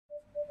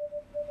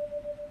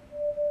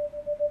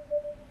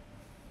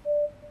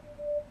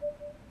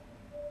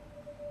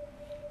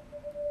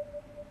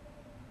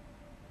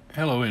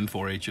Hello,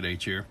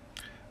 N4H here.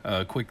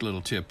 Quick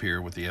little tip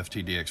here with the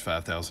FTDX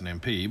 5000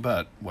 MP,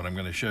 but what I'm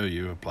going to show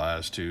you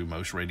applies to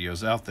most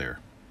radios out there.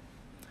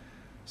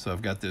 So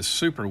I've got this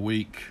super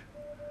weak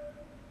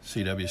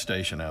CW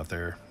station out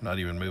there, not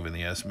even moving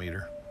the S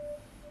meter.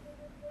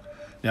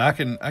 Now I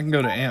can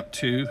go to amp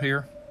 2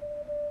 here,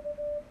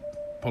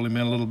 pull him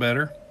in a little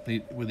better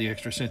with the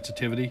extra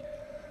sensitivity,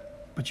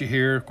 but you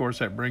hear, of course,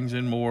 that brings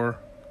in more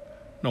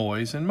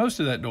noise, and most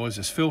of that noise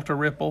is filter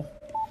ripple.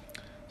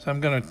 So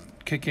I'm going to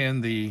kick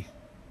in the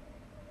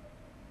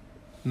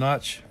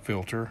notch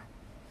filter.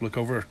 Look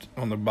over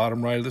on the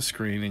bottom right of the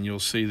screen and you'll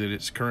see that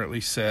it's currently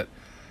set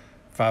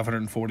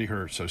 540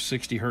 hertz, so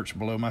 60 hertz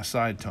below my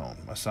side tone.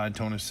 My side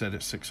tone is set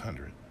at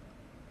 600.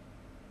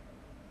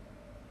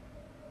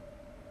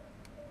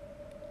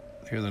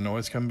 Hear the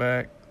noise come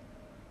back?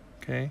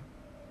 Okay,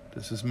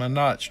 this is my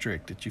notch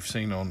trick that you've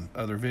seen on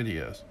other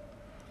videos.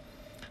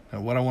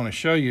 Now what I want to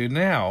show you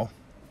now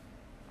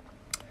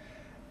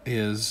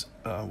is,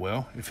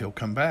 well, if he'll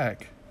come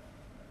back,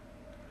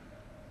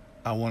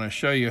 I want to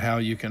show you how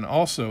you can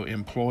also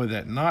employ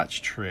that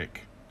notch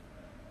trick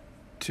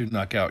to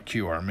knock out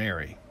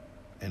QRM.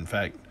 In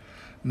fact,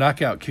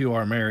 knock out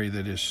QRM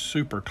that is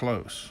super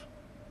close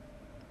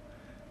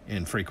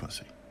in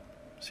frequency.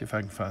 See if I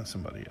can find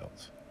somebody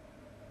else.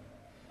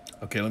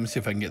 Okay, let me see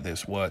if I can get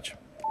this. Watch.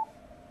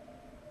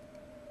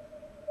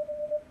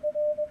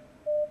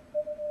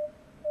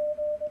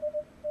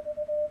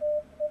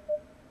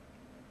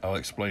 I'll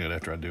explain it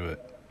after I do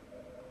it.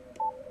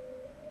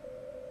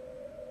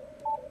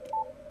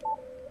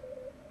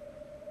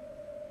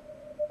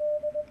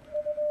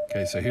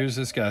 Okay, so here's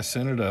this guy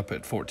centered up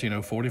at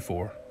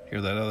 14044.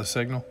 Hear that other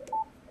signal?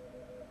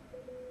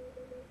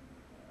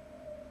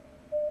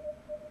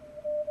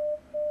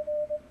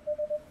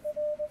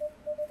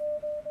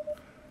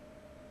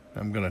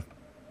 I'm going to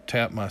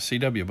tap my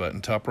CW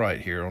button top right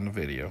here on the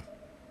video.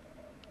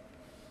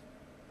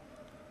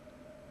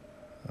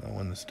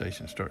 When the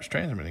station starts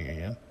transmitting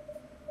again.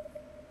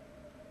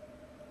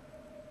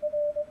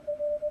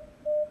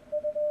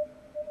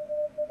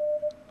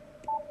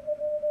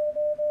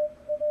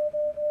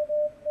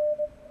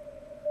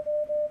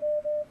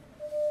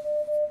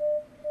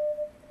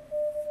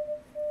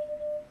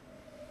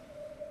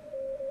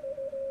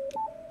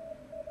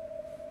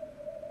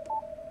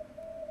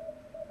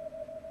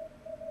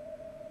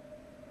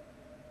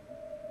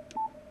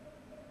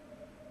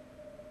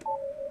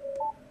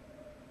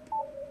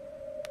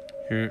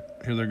 Here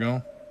they're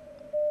going.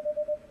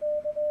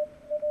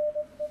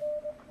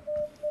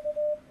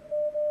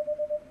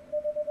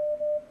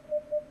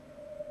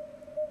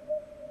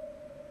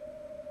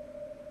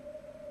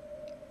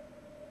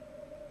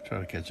 Try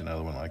to catch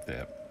another one like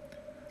that.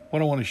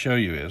 What I want to show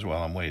you is,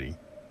 while I'm waiting,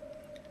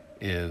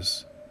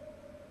 is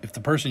if the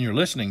person you're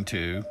listening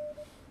to,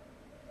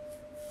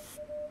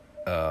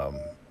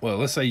 well,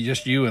 let's say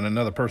just you and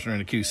another person are in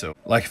a queue. So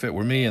like if it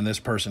were me and this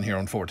person here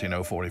on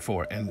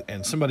 14044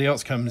 and somebody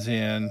else comes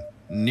in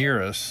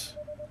near us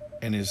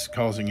and is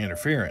causing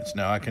interference.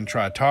 Now I can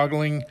try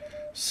toggling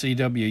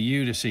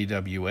CWU to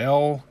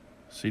CWL,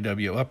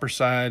 CW upper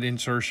side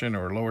insertion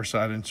or lower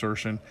side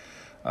insertion,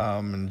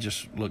 and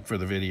just look for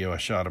the video I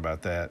shot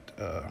about that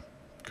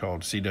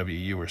called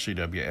CWU or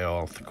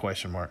CWL, the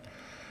question mark.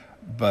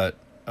 But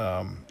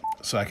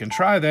so I can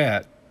try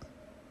that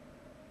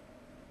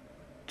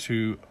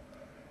to,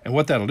 and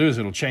what that'll do is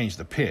it'll change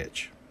the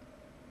pitch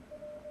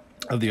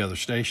of the other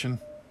station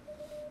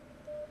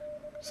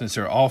since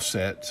they're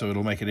offset, so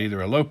it'll make it either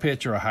a low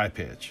pitch or a high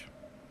pitch.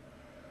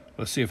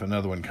 Let's see if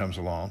another one comes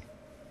along.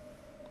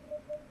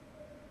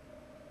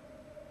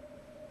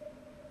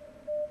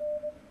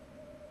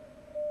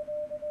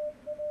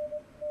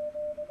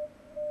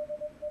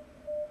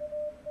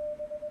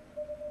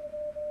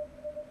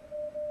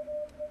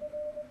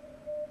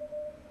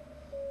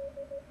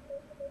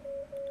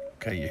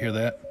 Okay, you hear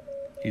that?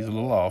 He's a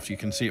little off. You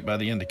can see it by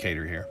the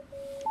indicator here.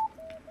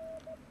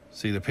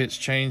 See the pitch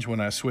change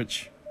when I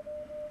switch.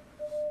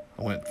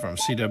 I went from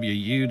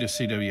CWU to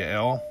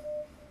CWL.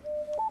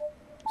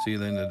 See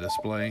then the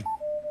display.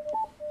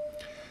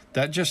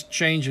 That just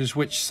changes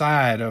which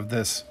side of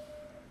this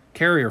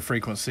carrier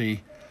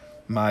frequency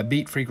my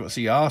beat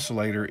frequency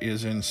oscillator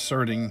is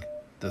inserting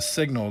the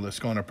signal that's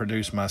going to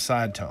produce my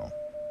side tone.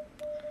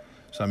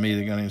 So I'm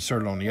either going to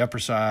insert it on the upper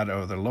side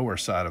or the lower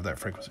side of that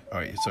frequency. All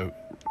right, so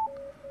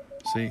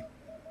see?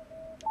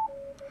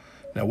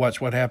 Now watch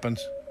what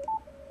happens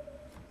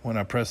when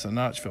I press the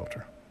notch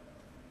filter.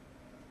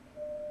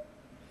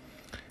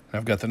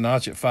 I've got the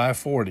notch at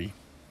 540.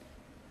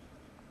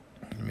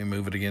 Let me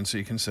move it again so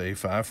you can see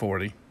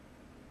 540.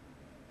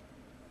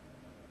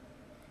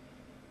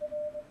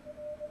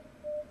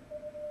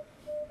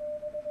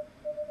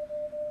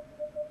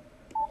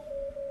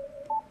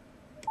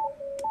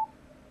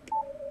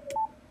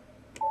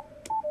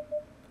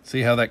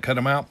 See how that cut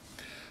them out?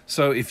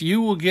 So if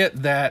you will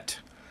get that,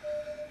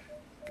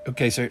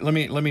 okay, so let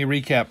me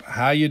recap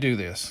how you do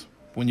this.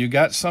 When you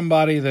got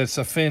somebody that's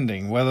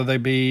offending, whether they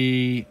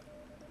be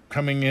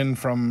coming in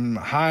from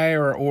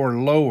higher or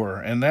lower.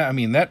 And that, I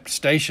mean, that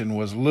station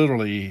was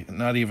literally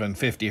not even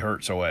 50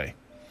 hertz away.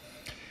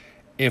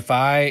 If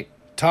I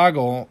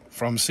toggle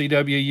from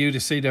CWU to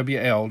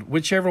CWL,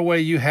 whichever way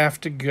you have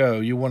to go,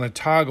 you want to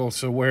toggle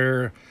so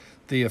where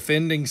the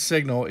offending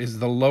signal is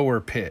the lower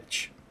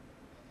pitch.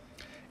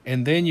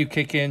 And then you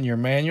kick in your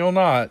manual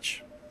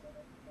notch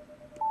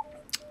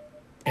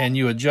and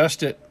you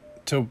adjust it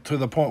to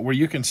the point where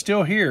you can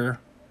still hear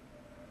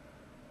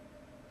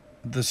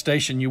the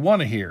station you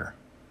want to hear,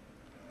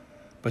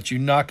 but you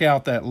knock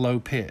out that low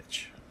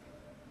pitch.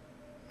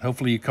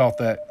 Hopefully you caught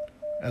that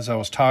as I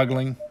was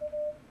toggling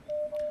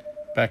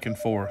back and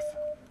forth.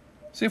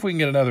 See if we can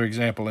get another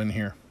example in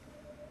here.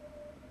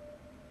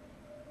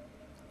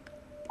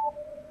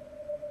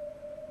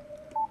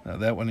 Now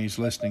that one he's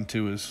listening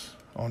to is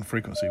on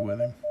frequency with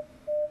him.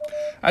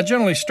 I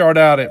generally start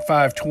out at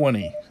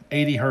 520,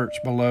 80 hertz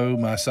below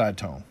my side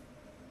tone.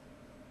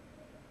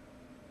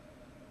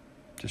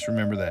 Just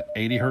remember that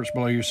 80 hertz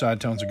below your side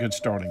tone is a good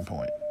starting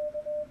point.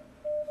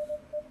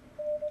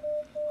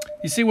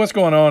 You see what's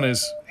going on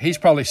is he's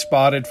probably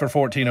spotted for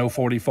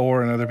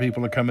 14044 and other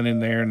people are coming in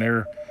there and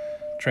their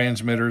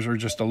transmitters are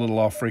just a little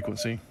off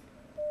frequency.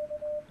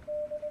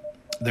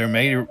 Their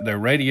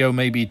radio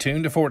may be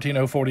tuned to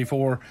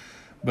 14044,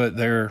 but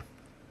their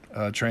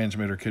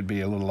transmitter could be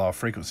a little off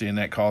frequency, and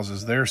that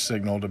causes their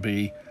signal to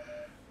be,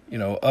 you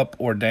know, up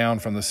or down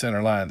from the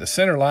center line. The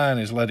center line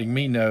is letting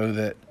me know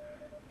that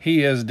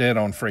he is dead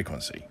on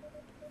frequency.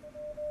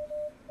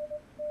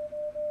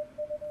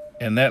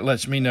 And that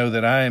lets me know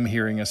that I am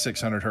hearing a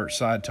 600 hertz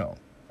side tone,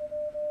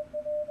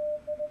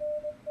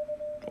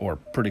 or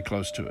pretty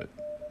close to it.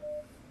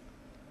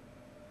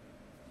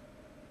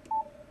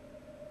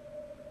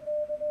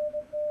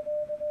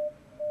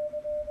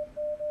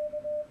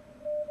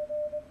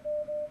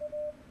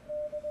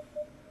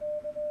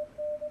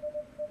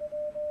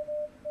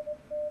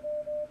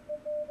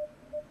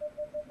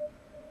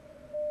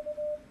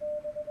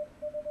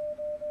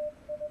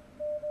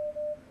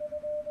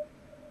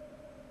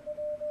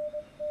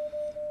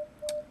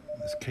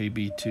 This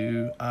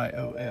KB2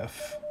 IOF.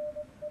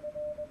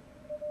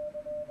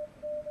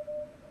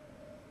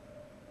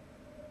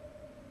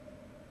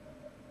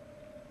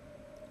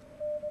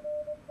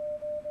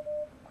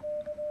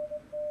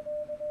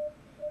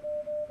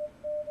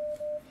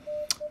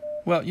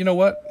 Well, you know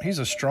what? He's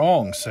a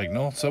strong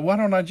signal, so why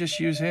don't I just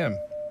use him?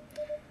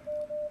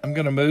 I'm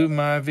going to move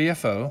my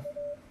VFO.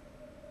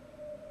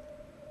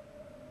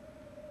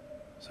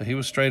 So he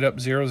was straight up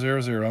 0, 0,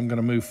 0. I'm going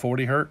to move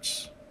 40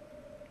 hertz.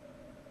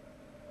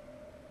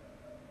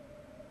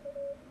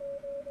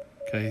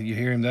 Okay, you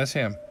hear him? That's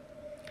him.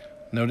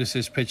 Notice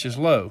his pitch is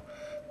low.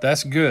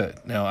 That's good.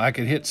 Now, I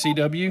could hit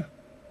CW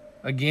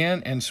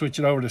again and switch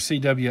it over to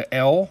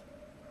CWL,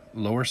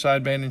 lower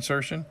sideband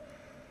insertion.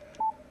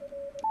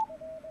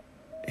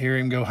 Hear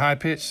him go high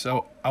pitched,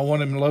 so I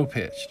want him low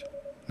pitched.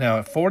 Now,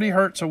 at 40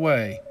 hertz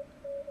away,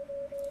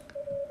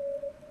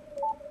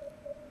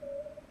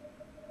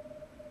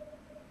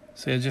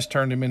 see, I just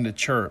turned him into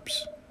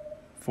chirps,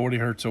 40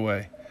 hertz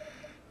away.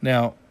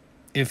 Now,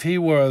 if he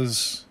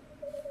was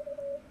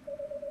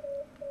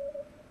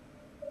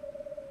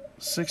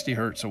 60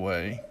 hertz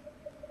away,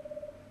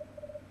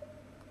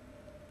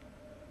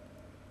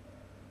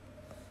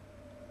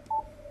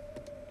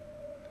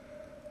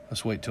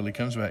 let's wait till he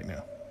comes back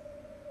now.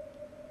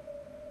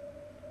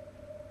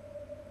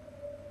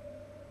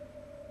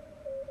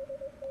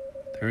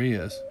 There he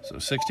is. So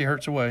 60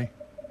 hertz away.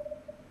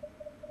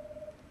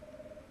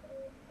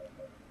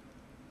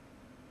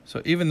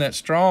 So even that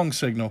strong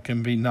signal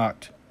can be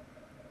knocked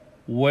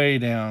way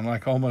down,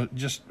 like almost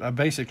just, I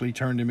basically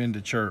turned him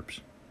into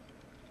chirps.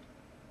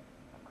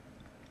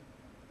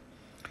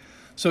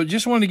 So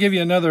just wanted to give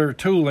you another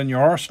tool in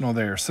your arsenal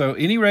there. So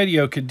any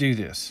radio could do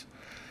this.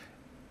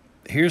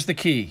 Here's the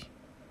key.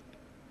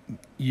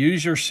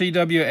 Use your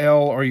CWL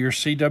or your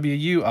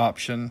CWU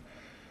option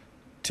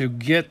to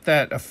get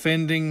that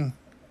offending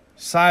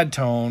side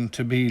tone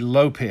to be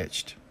low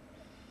pitched.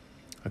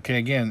 Okay,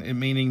 again,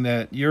 meaning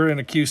that you're in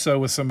a QSO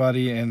with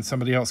somebody and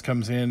somebody else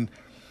comes in.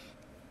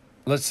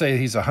 Let's say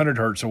he's 100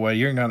 hertz away.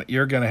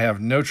 You're gonna have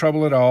no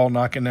trouble at all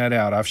knocking that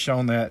out. I've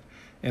shown that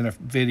in a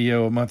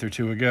video a month or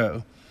two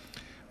ago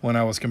when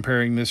I was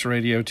comparing this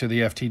radio to the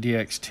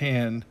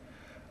FTDX10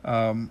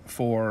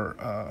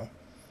 for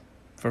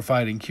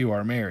fighting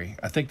QR Mary.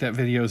 I think that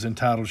video is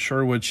entitled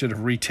 "Sherwood Should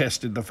Have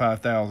Retested the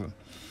 5000."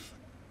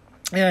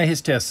 Yeah,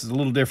 his test is a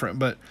little different,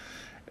 but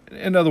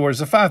in other words,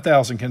 the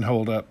 5000 can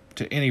hold up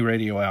to any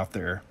radio out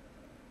there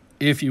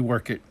if you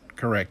work it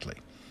correctly.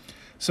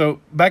 So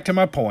back to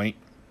my point.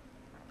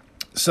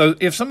 So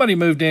if somebody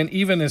moved in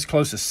even as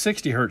close as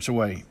 60 hertz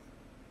away,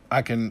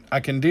 I can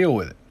deal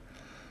with it.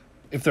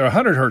 If they're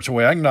 100 hertz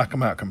away, I can knock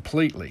them out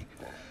completely.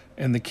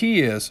 And the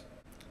key is,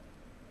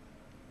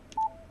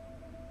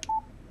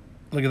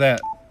 look at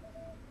that.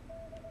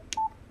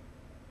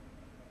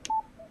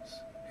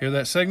 Hear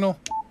that signal?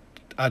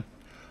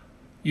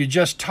 You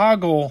just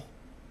toggle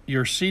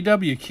your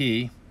CW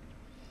key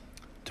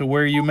to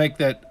where you make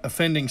that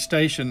offending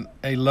station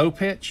a low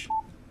pitch.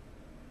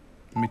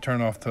 Let me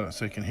turn off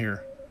so you can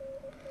hear.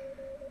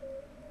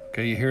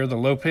 Okay, you hear the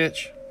low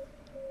pitch?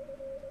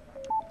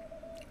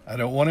 I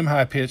don't want him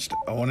high pitched,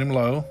 I want him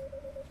low.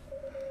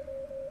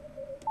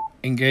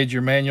 Engage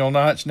your manual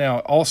notch. Now,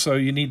 also,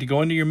 you need to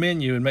go into your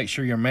menu and make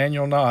sure your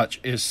manual notch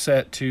is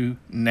set to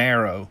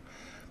narrow.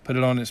 Put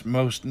it on its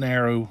most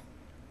narrow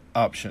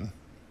option.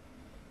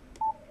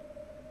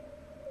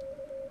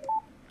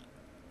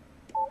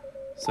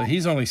 So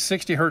he's only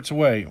 60 hertz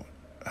away.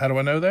 How do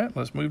I know that?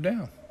 Let's move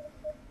down.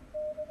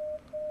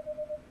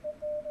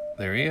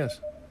 There he is.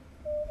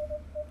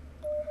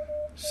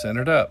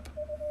 Centered up.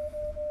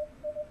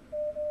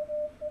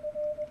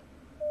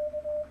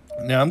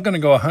 Now I'm going to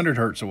go 100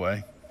 hertz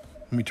away.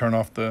 Let me turn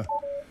off the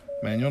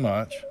manual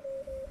notch.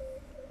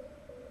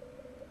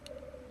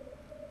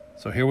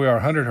 So here we are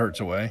 100 hertz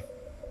away.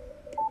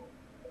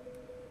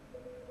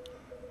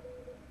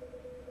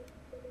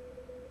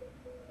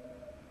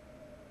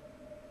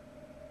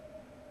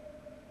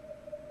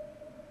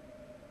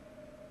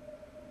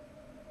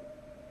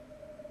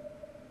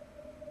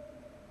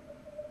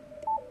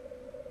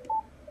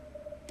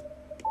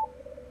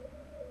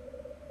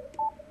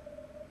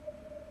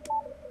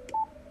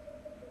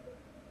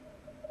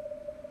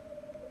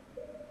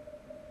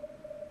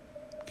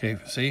 Okay,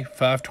 see,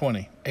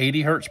 520,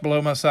 80 hertz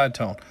below my side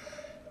tone.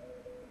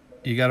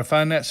 You got to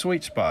find that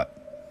sweet spot.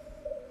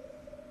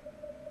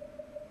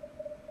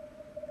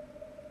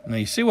 Now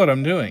you see what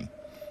I'm doing.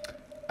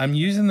 I'm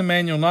using the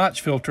manual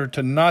notch filter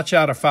to notch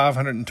out a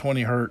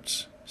 520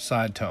 hertz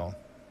side tone.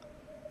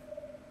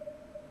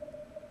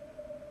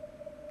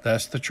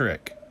 That's the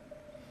trick.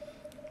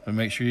 So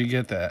make sure you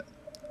get that.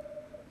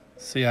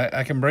 See,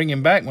 I can bring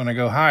him back when I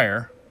go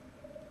higher.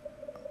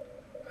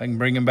 I can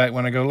bring him back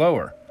when I go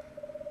lower.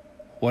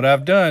 What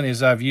I've done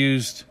is I've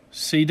used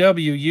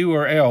CW, U,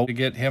 or L to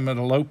get him at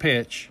a low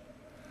pitch,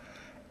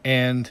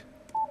 and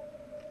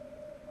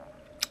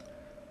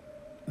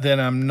then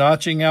I'm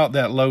notching out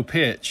that low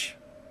pitch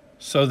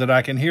so that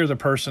I can hear the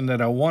person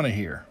that I want to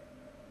hear.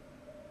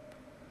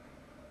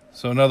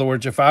 So in other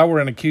words, if I were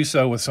in a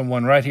QSO with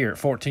someone right here at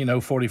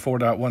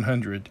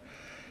 14.044.100,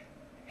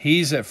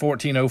 he's at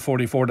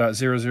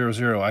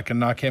 14.044.000, I can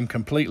knock him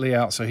completely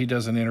out so he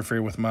doesn't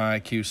interfere with my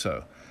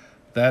QSO.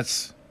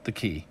 That's the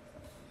key.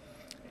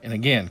 And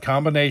again,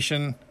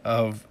 combination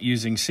of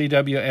using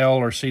CWL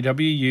or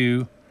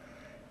CWU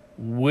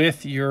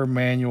with your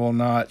manual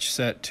notch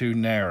set to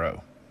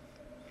narrow.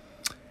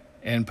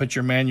 And put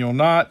your manual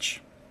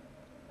notch,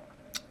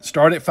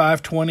 start at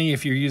 520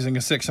 if you're using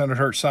a 600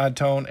 hertz side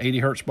tone, 80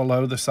 hertz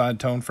below the side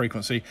tone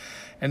frequency,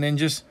 and then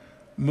just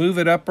move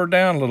it up or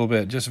down a little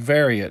bit. Just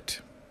vary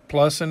it,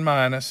 plus and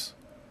minus,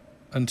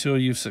 until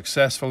you've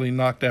successfully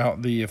knocked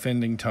out the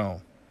offending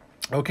tone.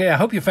 Okay, I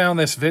hope you found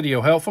this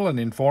video helpful and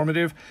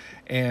informative.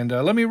 And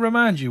let me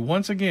remind you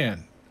once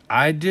again,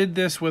 I did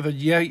this with a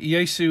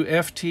Yaesu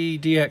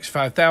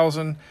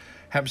FT-DX5000.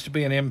 Happens to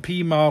be an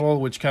MP model,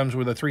 which comes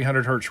with a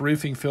 300 hertz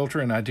roofing filter,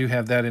 and I do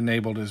have that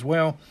enabled as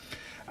well.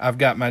 I've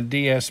got my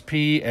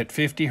DSP at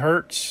 50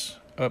 hertz.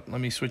 Oh,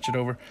 let me switch it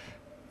over.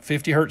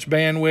 50 hertz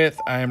bandwidth.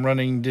 I am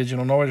running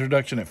digital noise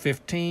reduction at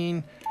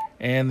 15,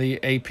 and the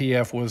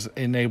APF was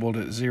enabled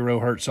at 0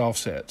 hertz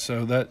offset.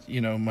 So that,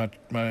 you know,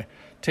 my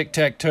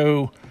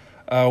tic-tac-toe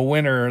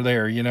winner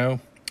there, you know.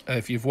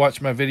 If you've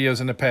watched my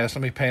videos in the past,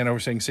 let me pan over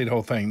so you can see the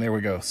whole thing. There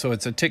we go. So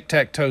it's a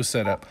tic-tac-toe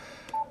setup.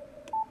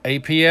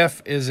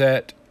 APF is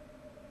at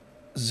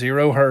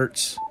 0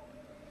 hertz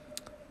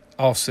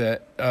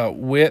offset.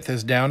 Width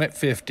is down at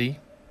 50,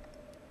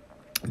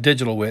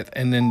 digital width,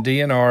 and then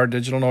DNR,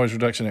 digital noise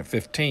reduction, at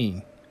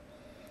 15.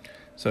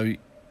 So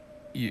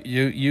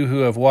you who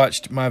have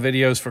watched my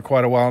videos for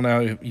quite a while now,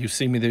 you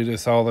see me do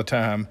this all the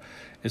time.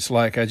 It's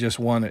like I just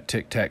won at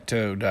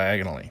tic-tac-toe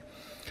diagonally.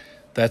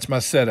 That's my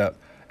setup.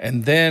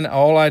 And then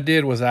all I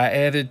did was I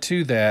added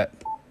to that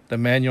the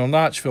manual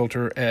notch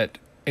filter at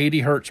 80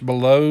 hertz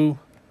below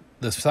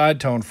the side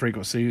tone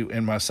frequency,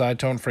 and my side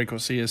tone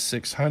frequency is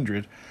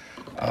 600.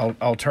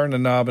 I'll turn the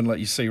knob and let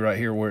you see right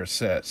here where it's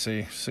set.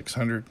 See,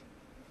 600.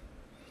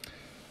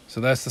 So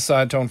that's the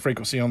side tone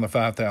frequency on the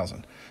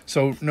 5000.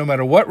 So no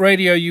matter what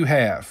radio you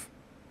have,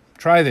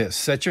 try this.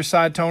 Set your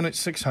side tone at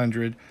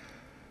 600.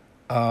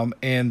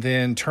 And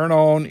then turn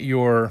on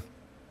your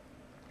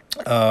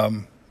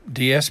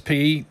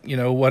DSP, you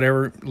know,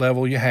 whatever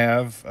level you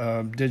have,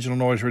 digital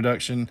noise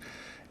reduction,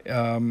 you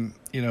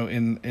know,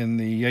 in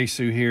the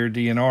Yaesu here,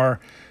 DNR.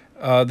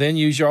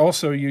 Then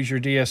also use your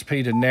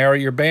DSP to narrow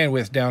your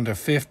bandwidth down to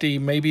 50,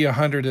 maybe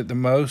 100 at the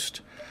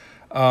most.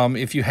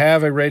 If you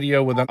have a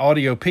radio with an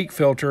audio peak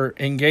filter,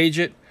 engage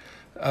it.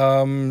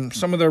 Some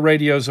of the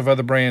radios of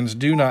other brands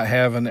do not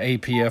have an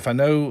APF. I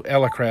know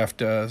Elecraft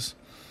does.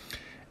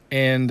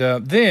 And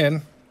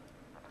then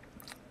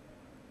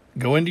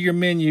go into your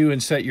menu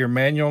and set your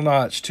manual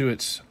notch to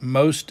its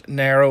most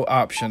narrow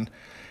option,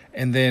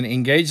 and then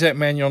engage that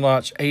manual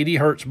notch 80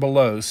 hertz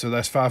below, so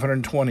that's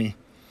 520,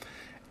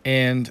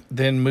 and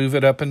then move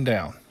it up and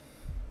down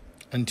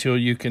until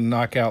you can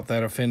knock out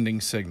that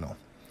offending signal.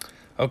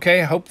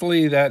 Okay,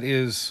 hopefully that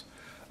is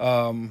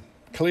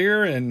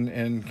clear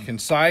and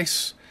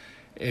concise.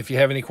 If you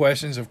have any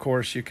questions, of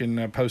course, you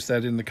can post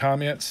that in the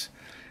comments.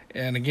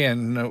 And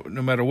again, no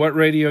matter what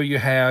radio you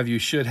have, you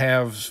should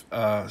have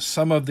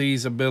some of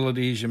these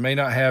abilities. You may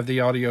not have the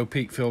audio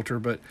peak filter,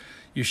 but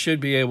you should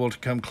be able to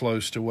come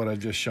close to what I've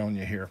just shown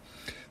you here.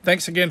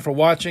 Thanks again for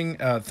watching.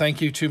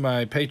 Thank you to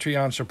my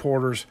Patreon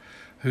supporters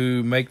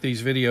who make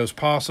these videos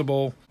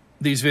possible.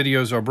 These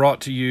videos are brought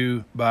to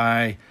you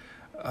by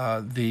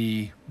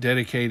the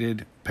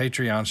dedicated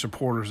Patreon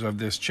supporters of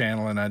this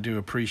channel, and I do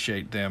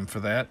appreciate them for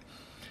that.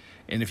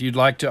 And if you'd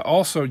like to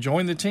also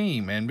join the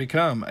team and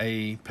become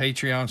a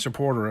Patreon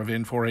supporter of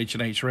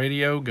N4H&H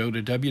Radio, go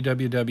to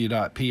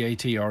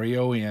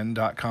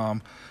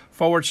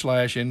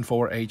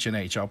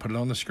www.patreon.com/N4H&H. I'll put it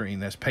on the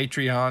screen. That's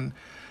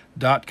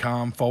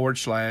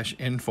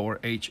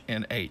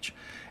patreon.com/N4H&H.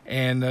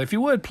 And if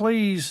you would,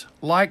 please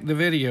like the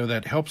video.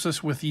 That helps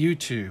us with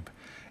YouTube.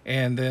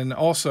 And then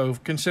also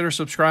consider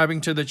subscribing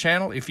to the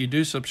channel. If you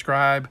do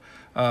subscribe,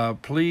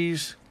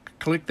 please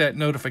click that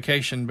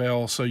notification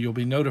bell so you'll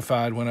be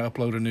notified when I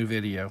upload a new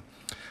video.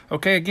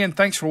 Okay, again,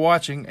 thanks for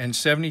watching, and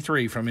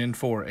 73 from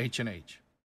N4H&H.